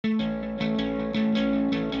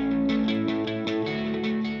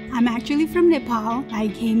I'm actually from Nepal. I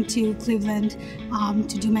came to Cleveland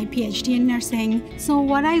to do my PhD in nursing. So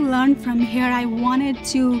what I learned from here, I wanted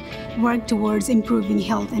to work towards improving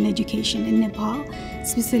health and education in Nepal,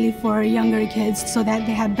 especially for younger kids so that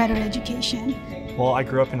they have better education. Well, I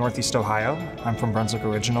grew up in Northeast Ohio. I'm from Brunswick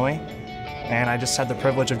originally. And I just had the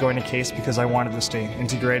privilege of going to Case because I wanted to stay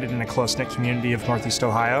integrated in a close-knit community of Northeast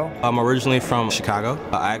Ohio. I'm originally from Chicago.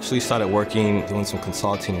 I actually started working, doing some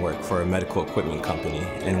consulting work for a medical equipment company.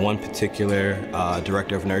 And one particular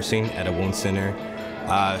director of nursing at a wound center,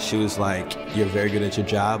 she was like, "You're very good at your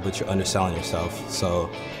job, but you're underselling yourself. So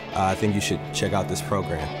I think you should check out this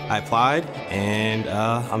program." I applied, and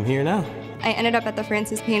I'm here now. I ended up at the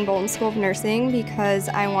Payne Bolton School of Nursing because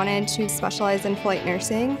I wanted to specialize in flight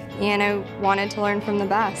nursing and I wanted to learn from the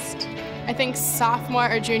best. I think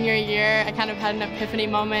sophomore or junior year, I kind of had an epiphany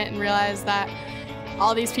moment and realized that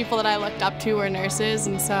all these people that I looked up to were nurses,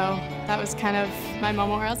 and so that was kind of my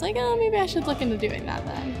moment where I was like, oh, maybe I should look into doing that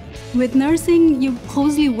then. With nursing, you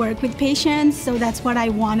closely work with patients, so that's what I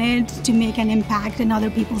wanted, to make an impact in other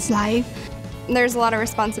people's life. There's a lot of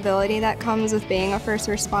responsibility that comes with being a first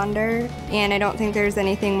responder, and I don't think there's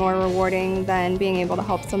anything more rewarding than being able to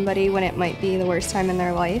help somebody when it might be the worst time in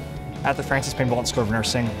their life. At the Payne Bolton School of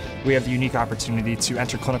Nursing, we have the unique opportunity to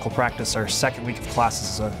enter clinical practice our second week of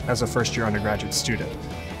classes as a first-year undergraduate student.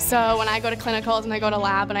 So when I go to clinicals and I go to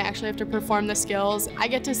lab and I actually have to perform the skills, I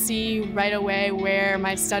get to see right away where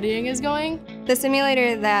my studying is going. The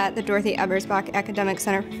simulator that the Dorothy Ebersbach Academic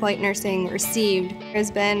Center for Flight Nursing received has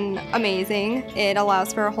been amazing. It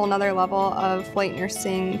allows for a whole nother level of flight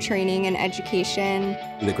nursing training and education.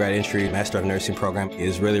 The grad entry Master of Nursing program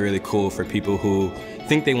is really, really cool for people who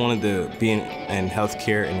think they wanted to be in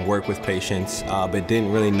healthcare and work with patients, but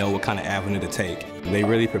didn't really know what kind of avenue to take. They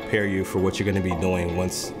really prepare you for what you're going to be doing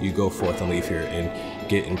once you go forth and leave here and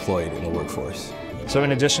get employed in the workforce. So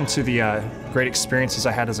in addition to the great experiences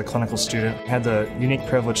I had as a clinical student, I had the unique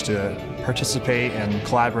privilege to participate and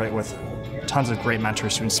collaborate with tons of great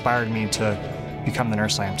mentors who inspired me to become the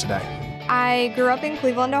nurse I am today. I grew up in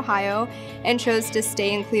Cleveland, Ohio, and chose to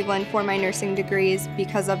stay in Cleveland for my nursing degrees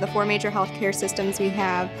because of the 4 major healthcare systems we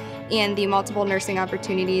have and the multiple nursing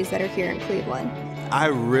opportunities that are here in Cleveland. I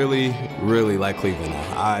really, really like Cleveland.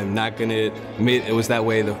 I'm not going to admit it was that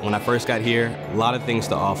way when I first got here. A lot of things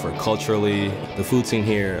to offer culturally. The food scene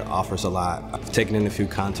here offers a lot. I've taken in a few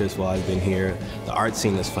concerts while I've been here. The art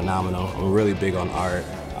scene is phenomenal. I'm really big on art.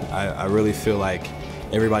 I really feel like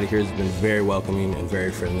everybody here has been very welcoming and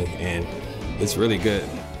very friendly, and it's really good.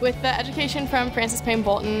 With the education from Payne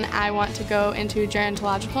Bolton, I want to go into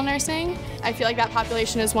gerontological nursing. I feel like that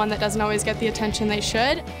population is one that doesn't always get the attention they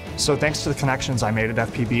should. So thanks to the connections I made at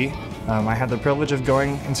FPB, I had the privilege of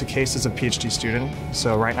going into Case as a PhD student.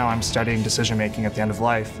 So right now I'm studying decision making at the end of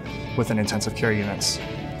life within intensive care units.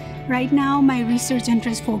 Right now, my research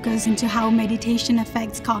interests focus into how meditation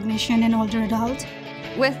affects cognition in older adults.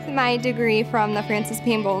 With my degree from the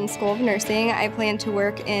Payne Bolton School of Nursing, I plan to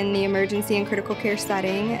work in the emergency and critical care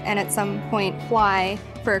setting and at some point fly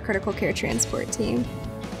for a critical care transport team.